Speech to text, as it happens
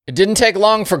It didn't take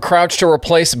long for Crouch to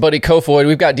replace Buddy Kofoid.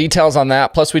 We've got details on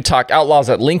that. Plus, we talk Outlaws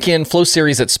at Lincoln, Flo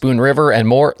Series at Spoon River, and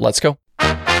more. Let's go.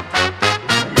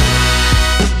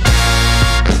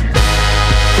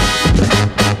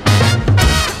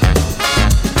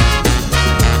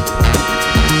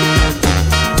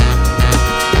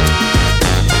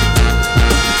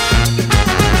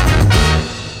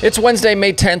 It's Wednesday,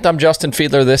 May 10th. I'm Justin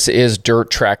Fiedler. This is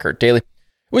Dirt Tracker Daily.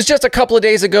 It was just a couple of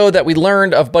days ago that we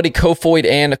learned of Buddy Kofoid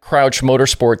and Crouch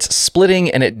Motorsports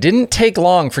splitting, and it didn't take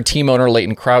long for team owner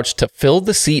Leighton Crouch to fill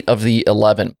the seat of the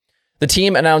 11. The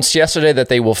team announced yesterday that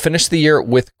they will finish the year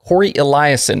with Corey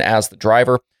Eliason as the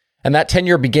driver, and that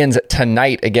tenure begins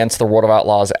tonight against the World of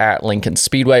Outlaws at Lincoln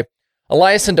Speedway.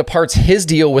 Eliason departs his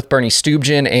deal with Bernie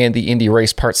Stubjen and the Indy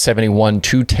Race Part 71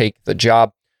 to take the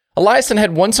job. Eliason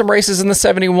had won some races in the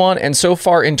 71, and so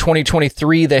far in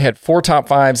 2023, they had 4 top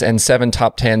 5s and 7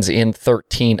 top 10s in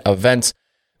 13 events.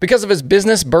 Because of his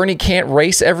business, Bernie can't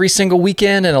race every single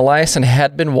weekend, and Eliason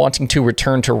had been wanting to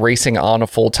return to racing on a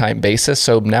full-time basis,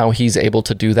 so now he's able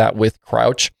to do that with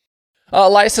Crouch.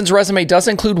 Eliason's resume does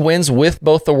include wins with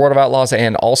both the World of Outlaws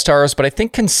and All-Stars, but I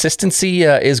think consistency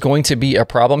is going to be a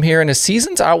problem here, and his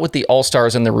season's out with the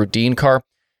All-Stars in the Rudine car.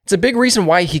 It's a big reason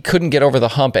why he couldn't get over the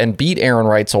hump and beat Aaron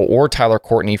Reitzel or Tyler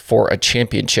Courtney for a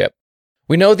championship.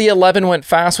 We know the 11 went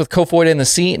fast with Kofoid in the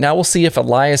seat. Now we'll see if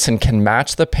Eliason can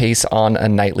match the pace on a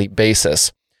nightly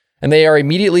basis. And they are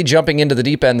immediately jumping into the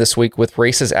deep end this week with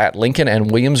races at Lincoln and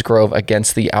Williams Grove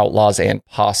against the Outlaws and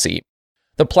Posse.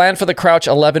 The plan for the Crouch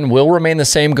 11 will remain the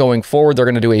same going forward. They're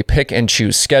going to do a pick and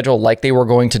choose schedule like they were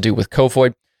going to do with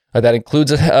Kofoid. That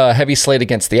includes a heavy slate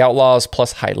against the Outlaws,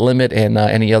 plus High Limit and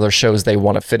any other shows they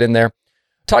want to fit in there.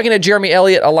 Talking to Jeremy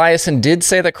Elliott, Eliason did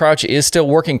say that Crouch is still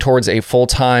working towards a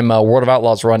full-time World of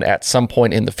Outlaws run at some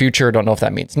point in the future. Don't know if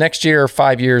that means next year or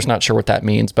 5 years. Not sure what that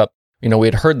means, but we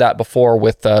had heard that before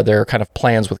with their kind of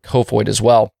plans with Kofoid as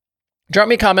well. Drop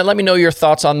me a comment. Let me know your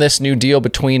thoughts on this new deal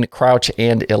between Crouch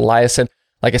and Eliason.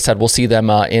 Like I said, we'll see them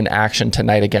in action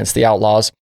tonight against the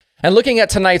Outlaws. And looking at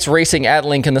tonight's racing at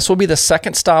Lincoln, this will be the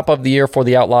second stop of the year for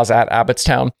the Outlaws at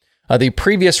Abbottstown. The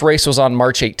previous race was on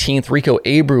March 18th. Rico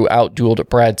Abreu outdueled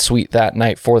Brad Sweet that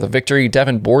night for the victory.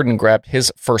 Devin Borden grabbed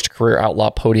his first career Outlaw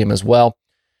podium as well.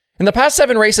 In the past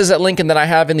 7 races at Lincoln that I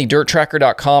have in the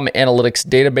DirtTracker.com analytics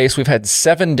database, we've had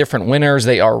 7 different winners.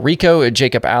 They are Rico,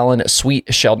 Jacob Allen,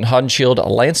 Sweet, Sheldon Hunshield,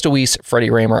 Lance Deweese,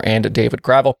 Freddie Raymer, and David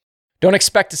Gravel. Don't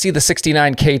expect to see the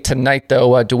 69K tonight,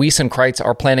 though. Deweese and Kreitz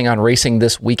are planning on racing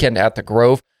this weekend at the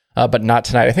Grove, but not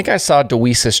tonight. I think I saw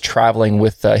Deweese is traveling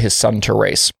with his son to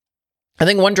race. I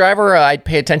think one driver I'd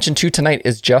pay attention to tonight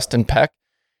is Justin Peck.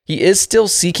 He is still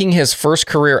seeking his first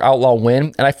career Outlaw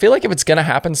win, and I feel like if it's going to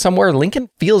happen somewhere,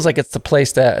 Lincoln feels like it's the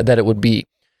place that it would be.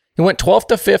 He went 12th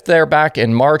to 5th there back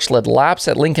in March, led laps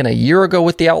at Lincoln a year ago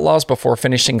with the Outlaws before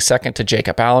finishing second to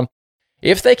Jacob Allen.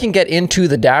 If they can get into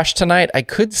the dash tonight, I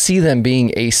could see them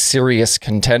being a serious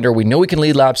contender. We know we can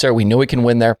lead laps there. We know we can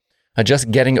win there.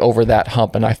 Just getting over that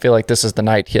hump, and I feel like this is the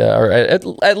night here, or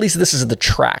at least this is the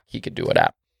track he could do it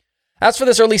at. As for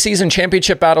this early season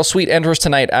championship battle, Sweet enters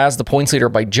tonight as the points leader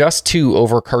by just 2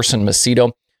 over Carson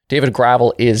Macedo. David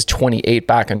Gravel is 28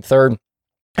 back in third.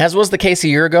 As was the case a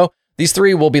year ago, these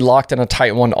 3 will be locked in a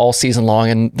tight one all season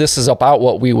long, and this is about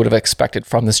what we would have expected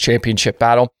from this championship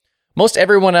battle. Most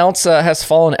everyone else has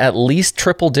fallen at least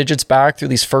triple digits back through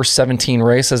these first 17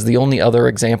 races. The only other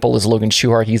example is Logan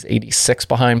Schuchart. He's 86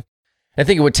 behind. I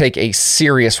think it would take a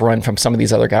serious run from some of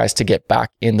these other guys to get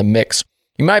back in the mix.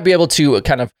 You might be able to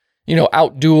kind of,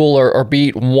 outduel or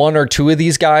beat 1 or 2 of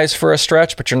these guys for a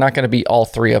stretch, but you're not going to beat all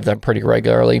 3 of them pretty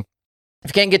regularly. If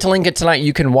you can't get to Lincoln tonight,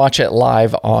 you can watch it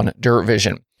live on Dirt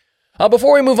Vision.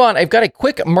 Before we move on, I've got a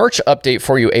quick merch update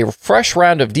for you. A fresh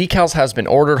round of decals has been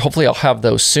ordered. Hopefully, I'll have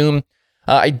those soon.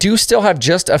 I do still have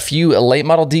just a few late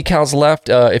model decals left.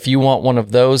 If you want one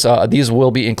of those, these will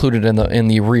be included in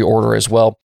the reorder as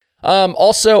well.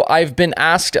 Also, I've been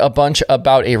asked a bunch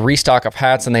about a restock of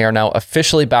hats, and they are now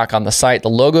officially back on the site. The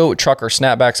logo trucker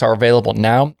snapbacks are available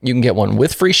now. You can get one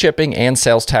with free shipping and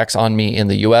sales tax on me in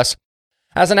the US.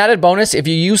 As an added bonus, if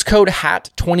you use code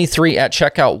HAT23 at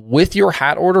checkout with your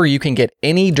hat order, you can get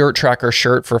any Dirt Tracker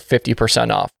shirt for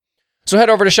 50% off. So head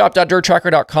over to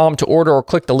shop.dirttracker.com to order or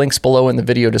click the links below in the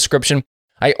video description.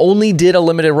 I only did a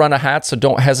limited run of hats, so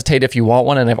don't hesitate if you want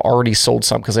one, and I've already sold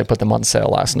some because I put them on sale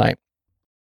last night.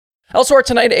 Elsewhere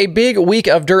tonight, a big week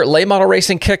of dirt late model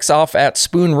racing kicks off at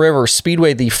Spoon River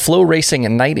Speedway. The Flo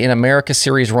Racing Night in America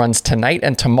series runs tonight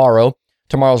and tomorrow.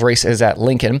 Tomorrow's race is at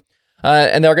Lincoln.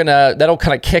 And that'll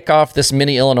kind of kick off this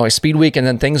mini Illinois Speed Week, and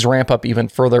then things ramp up even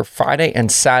further Friday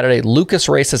and Saturday. Lucas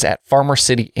races at Farmer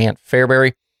City and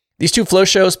Fairbury. These two Flo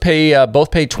shows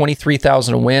both pay $23,000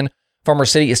 to win. Farmer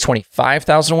City is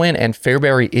 $25,000 to win, and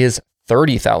Fairbury is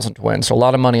 $30,000 to win. So a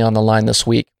lot of money on the line this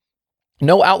week.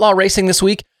 No outlaw racing this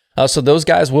week, so those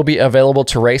guys will be available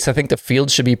to race. I think the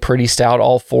field should be pretty stout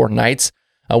all 4 nights.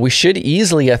 We should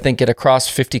easily, I think, get across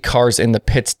 50 cars in the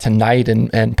pits tonight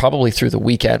and probably through the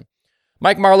weekend.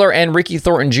 Mike Marlar and Ricky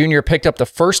Thornton Jr. picked up the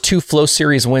first 2 Flo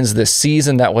Series wins this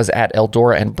season. That was at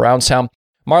Eldora and Brownstown.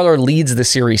 Marlar leads the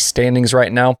series standings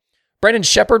right now. Brandon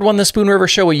Shepard won the Spoon River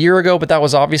show a year ago, but that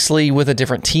was obviously with a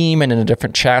different team and in a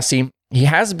different chassis. He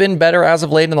has been better as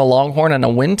of late in the Longhorn, and a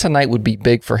win tonight would be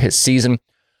big for his season.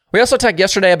 We also talked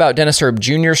yesterday about Dennis Erb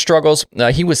Jr.'s struggles.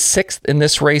 He was 6th in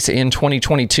this race in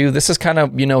 2022. This is kind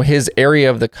of, his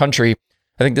area of the country.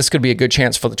 I think this could be a good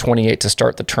chance for the 28 to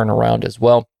start the turnaround as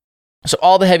well. So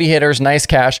all the heavy hitters, nice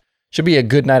cash. Should be a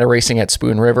good night of racing at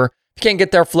Spoon River. If you can't get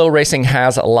there, Flo Racing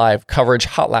has live coverage.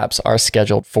 Hot laps are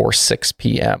scheduled for 6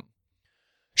 p.m.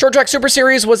 Short Track Super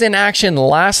Series was in action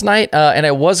last night, and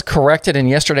it was corrected in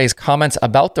yesterday's comments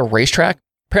about the racetrack.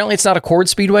 Apparently, it's not Accord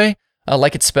Speedway,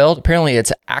 like it's spelled. Apparently,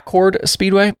 it's Accord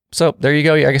Speedway. So there you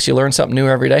go. I guess you learn something new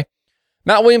every day.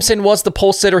 Matt Williamson was the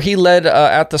pole sitter. He led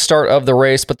at the start of the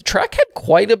race, but the track had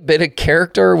quite a bit of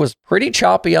character, was pretty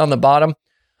choppy on the bottom.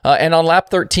 And on lap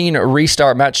 13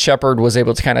 restart, Matt Shepard was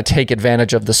able to kind of take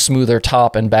advantage of the smoother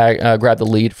top and grab the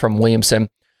lead from Williamson.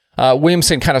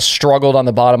 Williamson kind of struggled on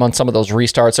the bottom on some of those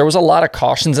restarts. There was a lot of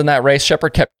cautions in that race.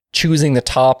 Shepard kept choosing the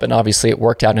top, and obviously it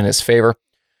worked out in his favor.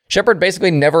 Shepard basically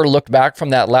never looked back from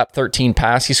that lap 13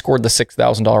 pass. He scored the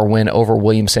 $6,000 win over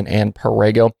Williamson and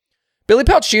Perego. Billy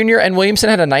Pouch Jr. and Williamson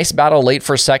had a nice battle late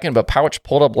for second, but Pouch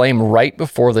pulled up lame right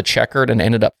before the checkered and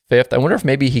ended up 5th. I wonder if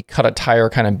maybe he cut a tire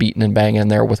kind of beating and banging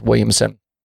there with Williamson.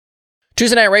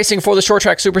 Tuesday night racing for the Short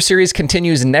Track Super Series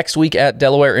continues next week at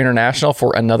Delaware International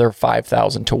for another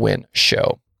 $5,000 to win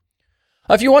show.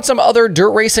 If you want some other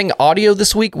dirt racing audio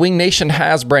this week, Wing Nation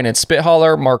has Brandon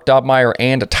Spithaler, Mark Dobmeyer,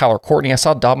 and Tyler Courtney. I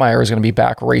saw Dobmeyer is going to be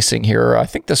back racing here, I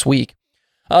think this week.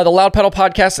 The Loud Pedal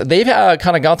podcast, they've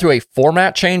kind of gone through a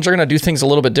format change. They're going to do things a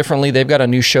little bit differently. They've got a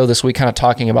new show this week kind of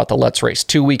talking about the Let's Race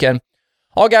 2 weekend.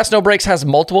 All Gas No Brakes has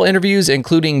multiple interviews,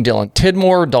 including Dylan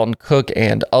Tidmore, Dalton Cook,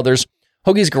 and others.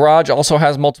 Hoagie's Garage also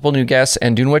has multiple new guests,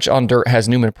 and Dunewich on Dirt has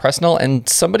Newman Presnell and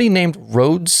somebody named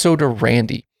Road Soda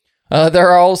Randy. There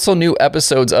are also new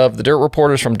episodes of The Dirt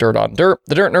Reporters from Dirt on Dirt,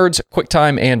 The Dirt Nerds,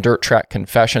 QuickTime, and Dirt Track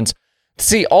Confessions. To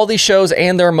see all these shows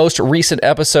and their most recent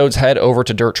episodes, head over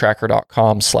to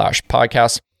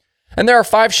dirttracker.com/podcast. And there are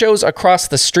 5 shows across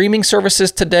the streaming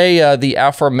services today. The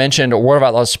aforementioned World of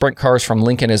Outlaws Sprint Cars from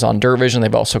Lincoln is on Dirt Vision.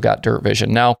 They've also got Dirt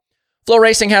Vision now. Flo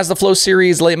Racing has the Flo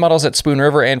Series late models at Spoon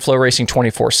River and Flo Racing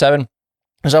 24/7.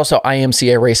 There's also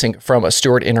IMCA Racing from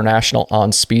Stewart International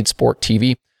on Speed Sport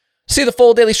TV. To see the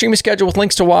full daily streaming schedule with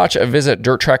links to watch, visit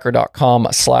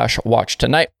dirttracker.com/watch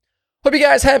tonight. Hope you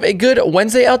guys have a good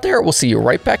Wednesday out there. We'll see you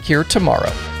right back here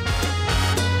tomorrow.